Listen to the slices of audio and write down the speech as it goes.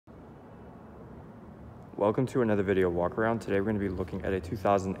Welcome to another video walk around. Today we're going to be looking at a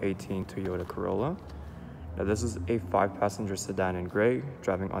 2018 Toyota Corolla. Now this is a 5-passenger sedan in gray,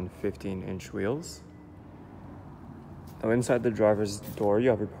 driving on 15-inch wheels. Now inside the driver's door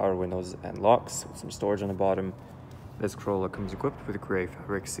you have your power windows and locks with some storage on the bottom. This Corolla comes equipped with gray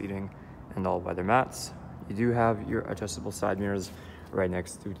fabric seating and all weather mats. You do have your adjustable side mirrors right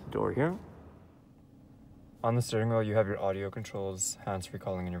next to the door here. On the steering wheel you have your audio controls, hands-free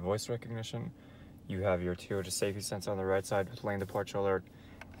calling and your voice recognition. You have your Toyota safety sensor on the right side with lane departure alert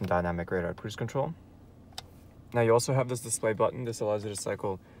and dynamic radar cruise control. Now you also have this display button. This allows you to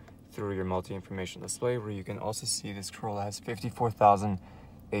cycle through your multi-information display where you can also see this Corolla has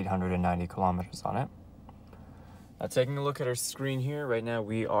 54,890 kilometers on it. Now taking a look at our screen here, right now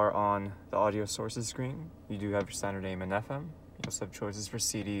we are on the audio sources screen. You do have your standard AM and FM. You also have choices for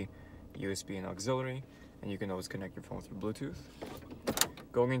CD, USB and auxiliary, and you can always connect your phone through Bluetooth.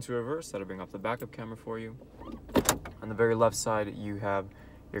 Going into reverse, that'll bring up the backup camera for you. On the very left side, you have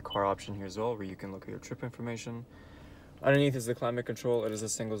your car option here as well, where you can look at your trip information. Underneath is the climate control. It is a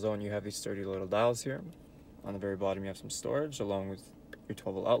single zone. You have these sturdy little dials here. On the very bottom, you have some storage, along with your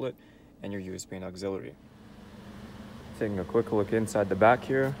 12-volt outlet and your USB and auxiliary. Taking a quick look inside the back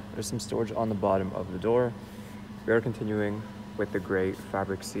here, there's some storage on the bottom of the door. We are continuing with the gray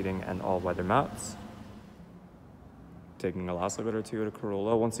fabric seating and all-weather mats. Taking a last look at our Toyota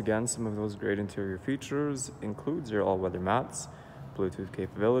Corolla, once again, some of those great interior features includes your all-weather mats, Bluetooth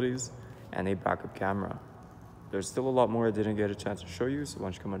capabilities, and a backup camera. There's still a lot more I didn't get a chance to show you, so why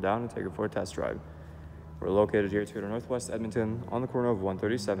don't you come on down and take it for a test drive. We're located here at Toyota Northwest Edmonton on the corner of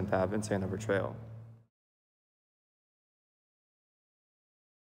 137th Ave and St. Albert Trail.